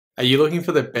Are you looking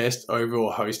for the best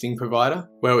overall hosting provider?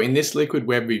 Well, in this Liquid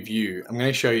Web review, I'm going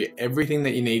to show you everything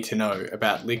that you need to know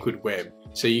about Liquid Web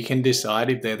so you can decide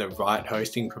if they're the right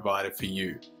hosting provider for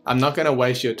you. I'm not going to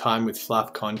waste your time with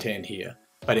fluff content here,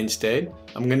 but instead,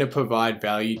 I'm going to provide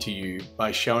value to you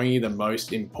by showing you the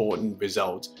most important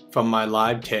results from my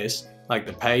live tests like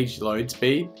the page load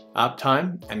speed,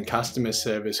 uptime, and customer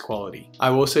service quality. I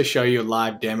will also show you a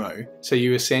live demo, so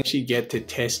you essentially get to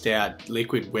test out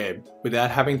Liquid Web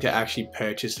without having to actually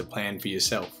purchase the plan for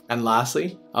yourself. And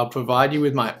lastly, I'll provide you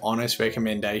with my honest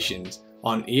recommendations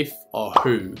on if or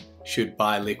who should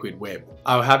buy Liquid Web.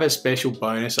 I'll have a special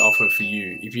bonus offer for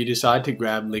you if you decide to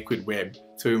grab Liquid Web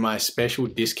through my special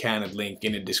discounted link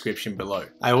in the description below.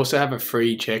 I also have a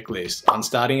free checklist on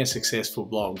starting a successful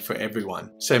blog for everyone,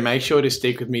 so make sure to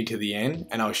stick with me to the end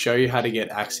and I'll show you how to get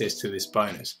access to this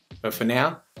bonus. But for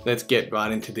now, let's get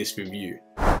right into this review.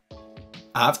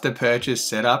 After purchase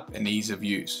setup and ease of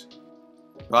use.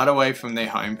 Right away from their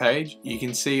homepage, you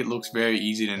can see it looks very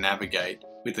easy to navigate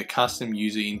with a custom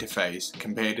user interface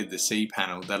compared to the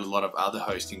cPanel that a lot of other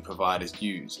hosting providers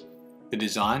use. The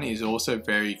design is also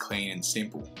very clean and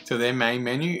simple. So their main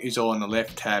menu is all on the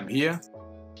left tab here,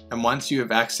 and once you have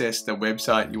accessed the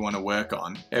website you want to work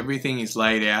on, everything is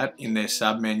laid out in their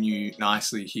sub-menu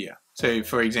nicely here. So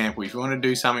for example, if you want to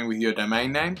do something with your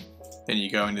domain name, then you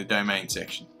go in the domain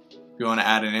section. If you want to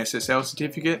add an SSL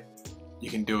certificate, you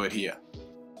can do it here.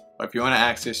 Or if you want to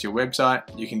access your website,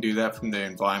 you can do that from the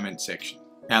environment section.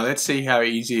 Now let's see how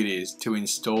easy it is to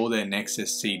install their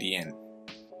Nexus CDN.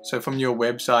 So from your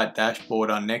website dashboard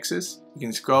on Nexus, you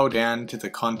can scroll down to the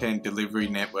Content Delivery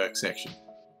Network section.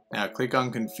 Now click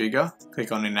on Configure,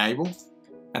 click on Enable,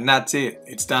 and that's it,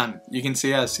 it's done. You can see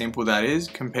how simple that is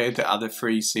compared to other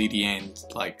free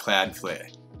CDNs like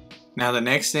Cloudflare. Now the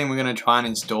next thing we're going to try and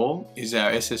install is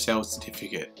our SSL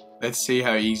certificate. Let's see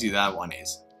how easy that one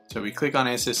is. So we click on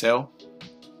SSL,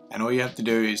 and all you have to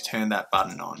do is turn that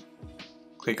button on.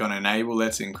 Click on Enable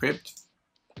Let's Encrypt,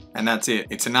 and that's it.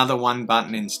 It's another one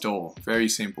button install, very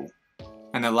simple.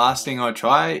 And the last thing I'll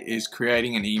try is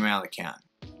creating an email account.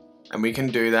 And we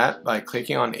can do that by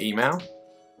clicking on Email,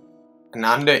 and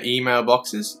under Email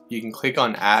boxes, you can click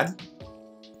on Add.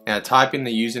 Now type in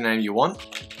the username you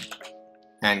want,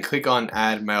 and click on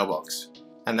Add Mailbox.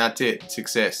 And that's it,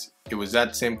 success. It was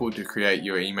that simple to create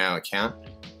your email account,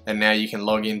 and now you can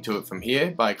log into it from here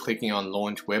by clicking on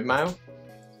Launch Webmail.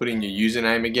 Put in your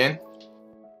username again,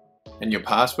 and your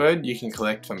password you can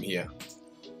collect from here.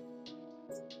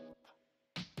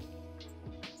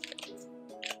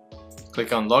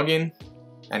 Click on Login,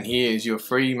 and here is your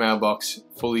free mailbox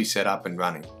fully set up and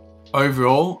running.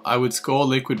 Overall, I would score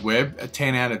Liquid Web a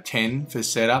 10 out of 10 for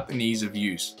setup and ease of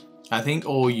use. I think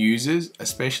all users,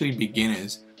 especially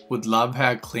beginners, would love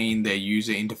how clean their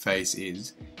user interface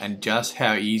is and just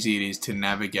how easy it is to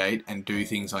navigate and do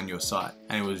things on your site.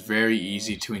 And it was very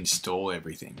easy to install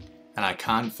everything, and I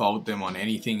can't fault them on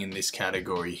anything in this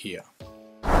category here.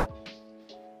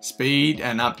 Speed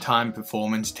and uptime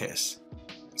performance tests.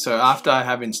 So after I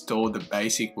have installed the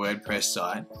basic WordPress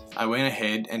site, I went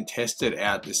ahead and tested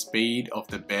out the speed of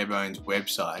the barebones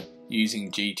website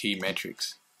using GT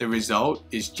metrics. The result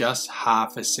is just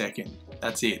half a second.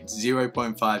 That's it,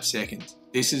 0.5 seconds.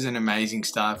 This is an amazing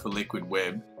start for Liquid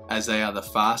Web, as they are the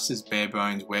fastest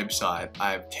barebones website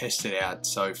I have tested out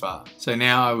so far. So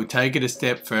now I would take it a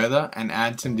step further and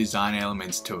add some design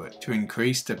elements to it to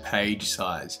increase the page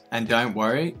size. And don't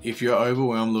worry, if you're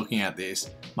overwhelmed looking at this,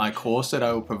 my course that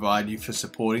I will provide you for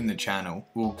supporting the channel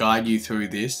will guide you through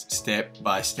this step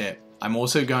by step. I'm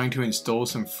also going to install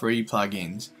some free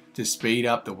plugins to speed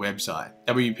up the website.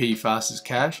 WP Fastest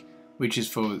Cache, which is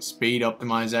for speed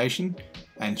optimization,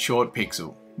 and Short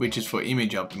Pixel, which is for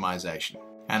image optimization.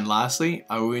 And lastly,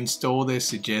 I will install their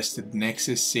suggested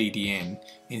Nexus CDN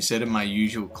instead of my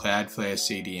usual Cloudflare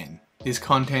CDN. This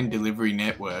content delivery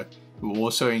network will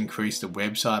also increase the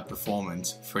website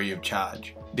performance free of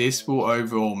charge. This will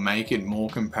overall make it more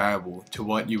comparable to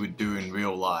what you would do in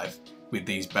real life with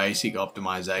these basic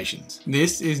optimizations.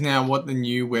 This is now what the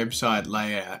new website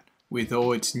layout with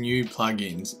all its new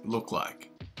plugins look like.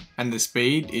 And the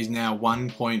speed is now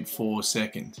 1.4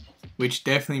 seconds, which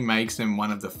definitely makes them one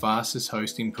of the fastest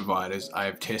hosting providers I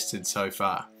have tested so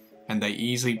far. And they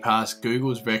easily pass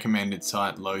Google's recommended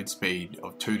site load speed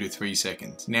of 2 to 3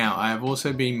 seconds. Now, I have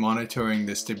also been monitoring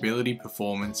the stability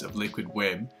performance of Liquid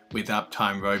Web with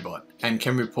Uptime Robot, and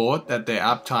can report that their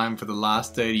uptime for the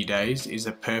last 30 days is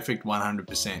a perfect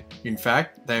 100%. In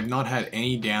fact, they have not had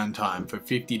any downtime for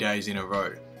 50 days in a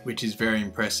row, which is very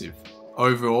impressive.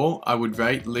 Overall, I would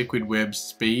rate Liquid Web's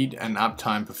speed and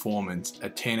uptime performance a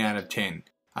 10 out of 10,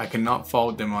 I cannot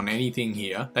fault them on anything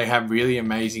here. They have really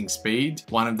amazing speed,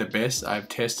 one of the best I've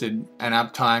tested, and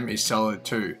uptime is solid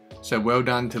too. So well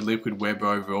done to liquidweb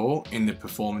overall in the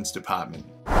performance department.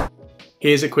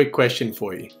 Here's a quick question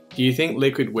for you. Do you think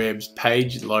liquidweb's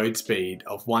page load speed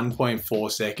of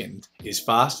 1.4 seconds is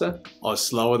faster or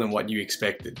slower than what you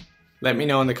expected? Let me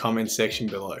know in the comments section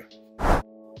below.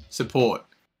 Support.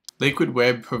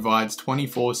 Liquidweb provides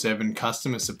 24/7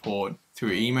 customer support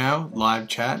through email, live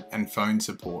chat, and phone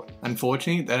support.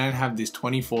 Unfortunately, they don't have this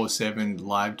 24/7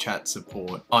 live chat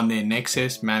support on their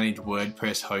Nexus managed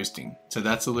WordPress hosting, so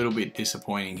that's a little bit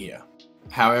disappointing here.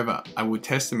 However, I will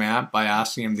test them out by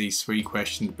asking them these 3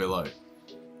 questions below.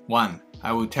 1.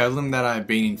 I will tell them that I have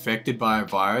been infected by a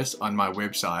virus on my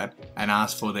website and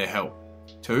ask for their help.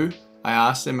 2. I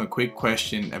ask them a quick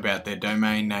question about their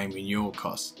domain name renewal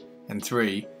costs. And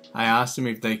 3. I asked them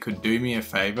if they could do me a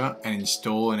favor and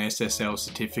install an SSL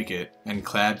certificate and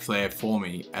Cloudflare for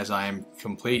me, as I am a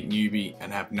complete newbie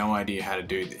and have no idea how to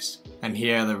do this. And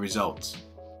here are the results.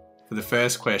 For the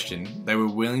first question, they were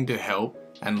willing to help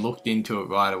and looked into it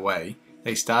right away.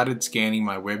 They started scanning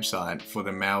my website for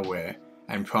the malware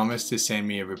and promised to send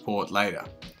me a report later.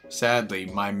 Sadly,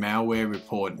 my malware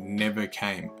report never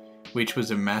came, which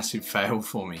was a massive fail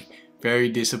for me. Very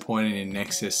disappointed in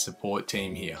Nexus support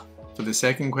team here. For the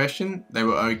second question, they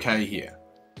were okay here.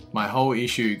 My whole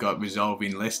issue got resolved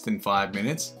in less than 5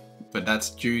 minutes, but that's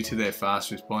due to their fast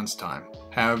response time.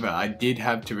 However, I did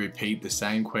have to repeat the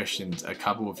same questions a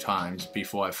couple of times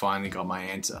before I finally got my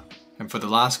answer. And for the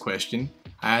last question,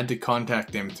 I had to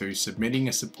contact them through submitting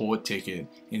a support ticket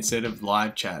instead of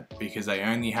live chat, because they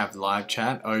only have live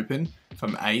chat open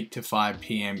from 8 to 5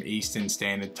 PM Eastern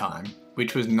Standard Time,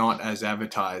 which was not as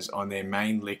advertised on their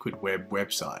main liquidweb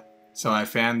website. So I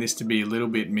found this to be a little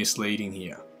bit misleading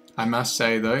here. I must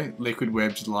say though,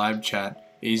 liquidweb's live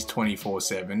chat is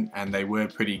 24/7 and they were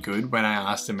pretty good when I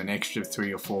asked them an extra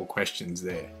 3 or 4 questions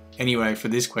there. Anyway, for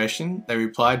this question, they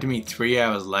replied to me 3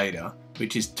 hours later,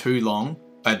 which is too long,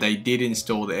 but they did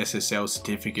install the SSL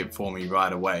certificate for me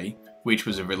right away, which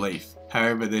was a relief.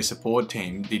 However, their support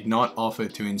team did not offer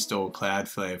to install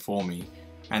Cloudflare for me,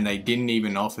 and they didn't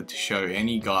even offer to show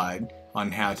any guide on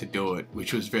how to do it,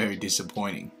 which was very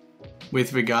disappointing.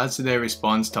 With regards to their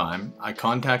response time, I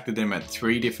contacted them at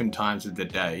 3 different times of the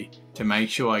day to make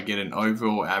sure I get an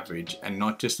overall average and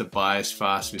not just a biased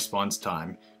fast response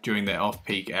time during their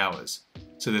off-peak hours.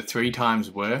 So the 3 times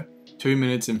were 2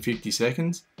 minutes and 50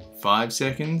 seconds, 5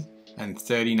 seconds, and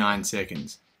 39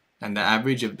 seconds. And the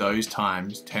average of those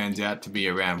times turns out to be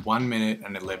around 1 minute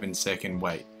and 11 second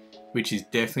wait, which is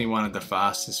definitely one of the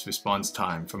fastest response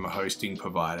time from a hosting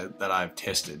provider that I've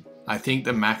tested. I think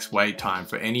the max wait time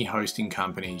for any hosting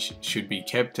company should be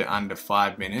kept to under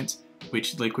 5 minutes,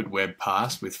 which liquidweb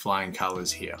passed with flying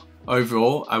colours here.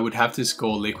 Overall, I would have to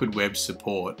score liquidweb's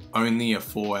support only a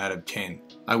 4 out of 10.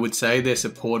 I would say their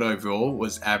support overall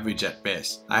was average at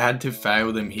best. I had to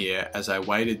fail them here as I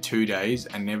waited 2 days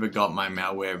and never got my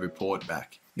malware report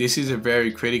back. This is a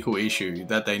very critical issue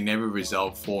that they never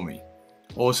resolved for me.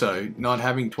 Also, not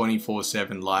having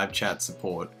 24/7 live chat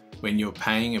support when you're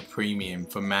paying a premium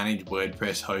for managed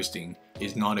WordPress hosting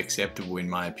is not acceptable in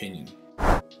my opinion.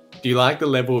 Do you like the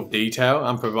level of detail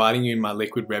I'm providing you in my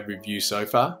liquidweb review so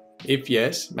far? If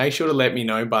yes, make sure to let me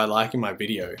know by liking my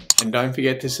video, and don't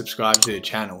forget to subscribe to the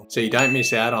channel so you don't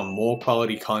miss out on more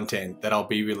quality content that I'll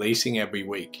be releasing every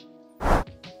week.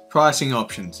 Pricing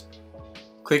options.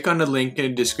 Click on the link in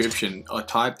the description or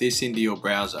type this into your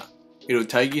browser. It'll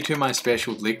take you to my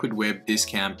special liquidweb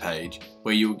discount page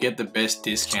where you will get the best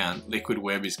discount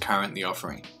liquidweb is currently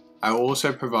offering. I will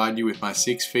also provide you with my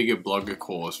 6-figure blogger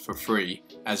course for free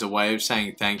as a way of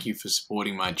saying thank you for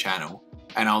supporting my channel,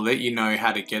 and I'll let you know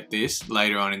how to get this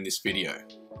later on in this video.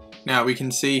 Now we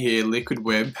can see here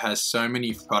liquidweb has so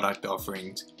many product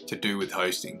offerings to do with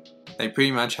hosting. They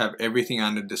pretty much have everything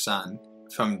under the sun,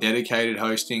 from dedicated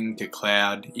hosting to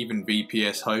cloud, even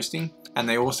VPS hosting, and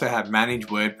they also have managed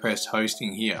WordPress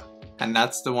hosting here. And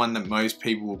that's the one that most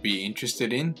people will be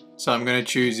interested in. So I'm going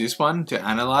to choose this one to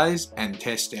analyze and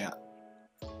test out.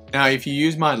 Now if you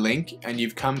use my link and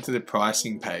you've come to the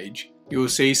pricing page, you will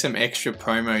see some extra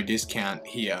promo discount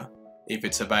here if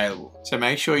it's available. So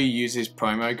make sure you use this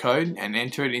promo code and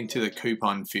enter it into the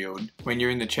coupon field when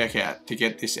you're in the checkout to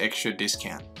get this extra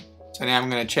discount. So now I'm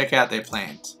going to check out their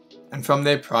plans. And from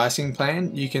their pricing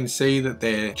plan, you can see that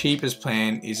their cheapest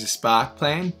plan is a Spark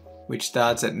plan, which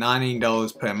starts at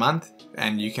 $19 per month,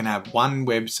 and you can have 1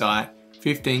 website,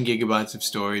 15 gigabytes of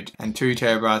storage, and 2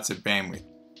 terabytes of bandwidth.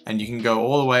 And you can go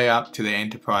all the way up to the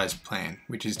enterprise plan,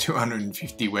 which is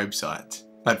 250 websites.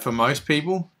 But for most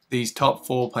people, these top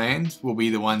 4 plans will be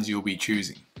the ones you'll be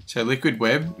choosing. So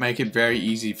liquidweb make it very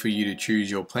easy for you to choose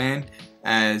your plan,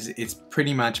 as it's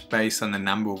pretty much based on the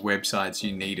number of websites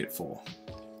you need it for.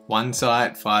 1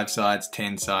 site, 5 sites,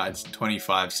 10 sites,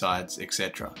 25 sites,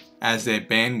 etc. As their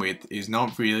bandwidth is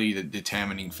not really the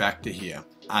determining factor here,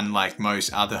 unlike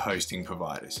most other hosting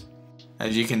providers.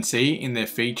 As you can see in their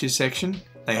features section,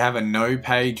 they have a no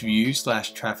page view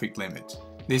 / traffic limit.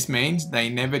 This means they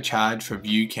never charge for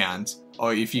view counts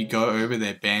or if you go over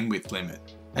their bandwidth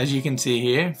limit. As you can see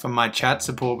here from my chat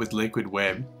support with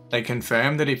liquidweb, they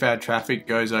confirm that if our traffic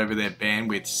goes over their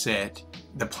bandwidth set,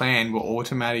 the plan will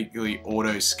automatically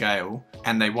auto scale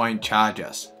and they won't charge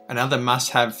us. Another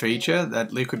must-have feature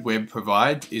that liquidweb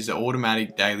provides is the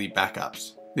automatic daily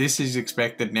backups. This is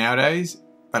expected nowadays,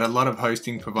 but a lot of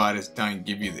hosting providers don't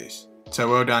give you this.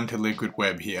 So well done to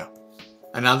liquidweb here.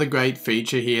 Another great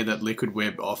feature here that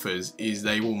liquidweb offers is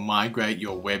they will migrate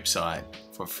your website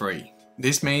for free.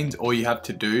 This means all you have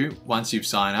to do once you've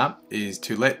signed up is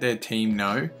to let their team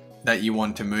know that you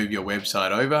want to move your website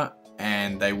over,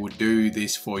 and they will do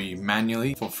this for you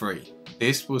manually for free.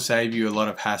 This will save you a lot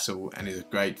of hassle and is a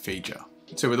great feature.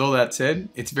 So with all that said,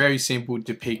 it's very simple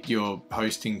to pick your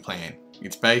hosting plan.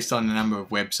 It's based on the number of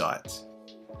websites.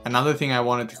 Another thing I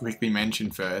wanted to quickly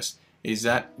mention first is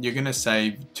that you're going to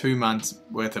save 2 months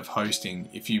worth of hosting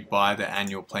if you buy the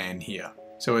annual plan here.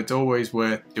 So it's always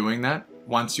worth doing that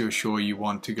once you're sure you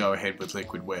want to go ahead with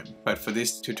liquidweb. But for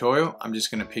this tutorial, I'm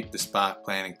just going to pick the Spark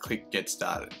plan and click get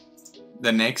started.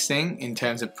 The next thing in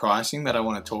terms of pricing that I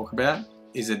want to talk about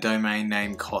is the domain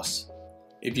name costs.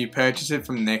 If you purchase it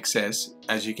from Nexus,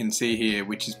 as you can see here,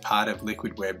 which is part of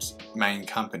liquidweb's main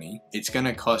company, it's going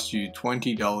to cost you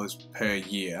 $20 per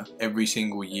year every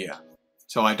single year.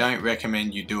 So I don't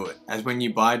recommend you do it, as when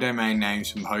you buy domain names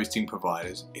from hosting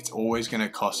providers, it's always going to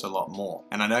cost a lot more.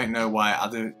 And I don't know why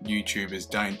other YouTubers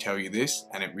don't tell you this,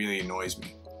 and it really annoys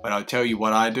me. But I'll tell you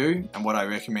what I do, and what I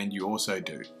recommend you also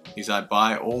do, is I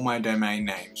buy all my domain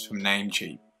names from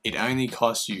Namecheap. It only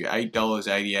costs you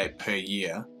 $8.88 per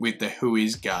year with the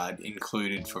Whois guard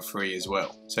included for free as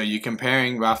well. So you're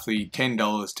comparing roughly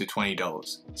 $10 to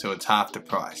 $20, so it's half the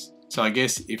price. So I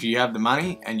guess if you have the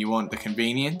money and you want the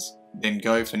convenience, then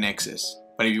go for Nexus.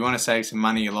 But if you want to save some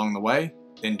money along the way,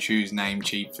 then choose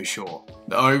Namecheap for sure.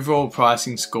 The overall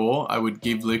pricing score I would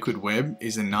give liquidweb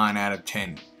is a 9 out of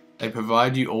 10. They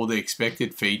provide you all the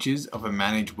expected features of a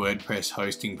managed WordPress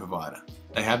hosting provider.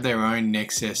 They have their own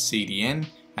Nexus CDN,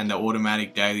 and the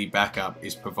automatic daily backup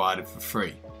is provided for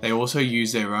free. They also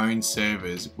use their own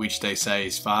servers, which they say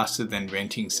is faster than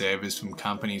renting servers from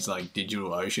companies like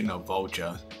DigitalOcean or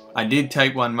Vultr. I did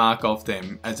take one mark off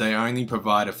them, as they only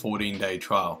provide a 14-day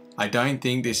trial. I don't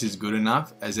think this is good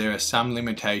enough, as there are some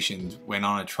limitations when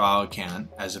on a trial account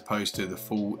as opposed to the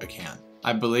full account.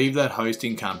 I believe that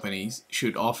hosting companies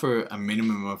should offer a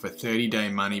minimum of a 30-day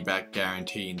money-back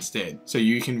guarantee instead, so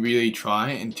you can really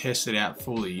try and test it out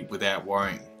fully without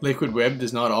worrying. Liquidweb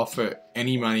does not offer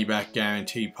any money-back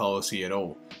guarantee policy at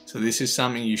all, so this is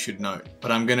something you should know.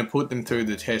 But I'm going to put them through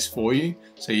the test for you,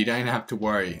 so you don't have to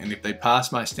worry, and if they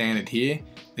pass my standard here,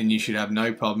 then you should have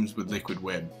no problems with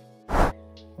liquidweb.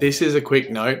 This is a quick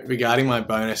note regarding my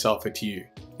bonus offer to you.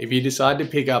 If you decide to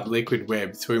pick up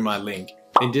liquidweb through my link,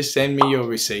 then just send me your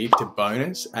receipt to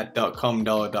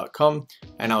bonus@dotcomdollar.com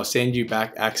and I'll send you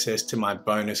back access to my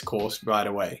bonus course right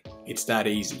away. It's that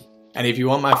easy. And if you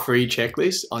want my free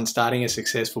checklist on starting a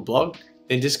successful blog,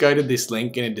 then just go to this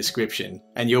link in the description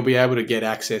and you'll be able to get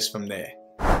access from there.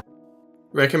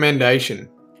 Recommendation.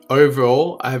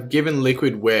 Overall, I have given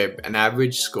liquidweb an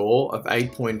average score of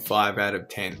 8.5 out of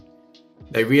 10.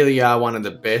 They really are one of the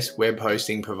best web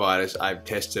hosting providers I've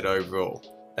tested overall.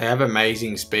 They have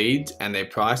amazing speeds and their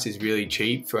price is really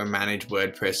cheap for a managed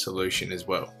WordPress solution as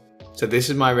well. So this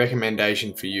is my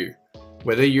recommendation for you.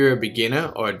 Whether you're a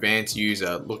beginner or advanced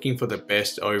user looking for the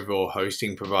best overall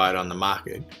hosting provider on the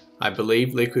market, I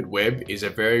believe liquidweb is a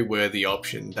very worthy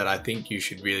option that I think you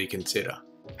should really consider.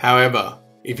 However,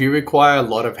 if you require a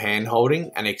lot of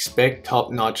hand-holding and expect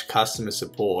top-notch customer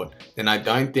support, then I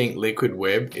don't think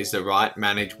liquidweb is the right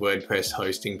managed WordPress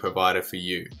hosting provider for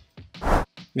you.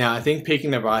 Now, I think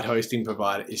picking the right hosting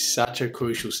provider is such a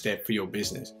crucial step for your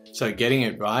business, so getting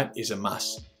it right is a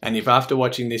must. And if after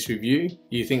watching this review,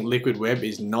 you think liquidweb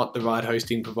is not the right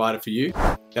hosting provider for you,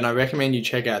 then I recommend you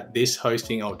check out this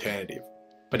hosting alternative.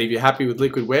 But if you're happy with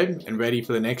liquidweb and ready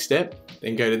for the next step,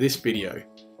 then go to this video,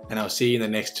 and I'll see you in the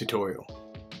next tutorial.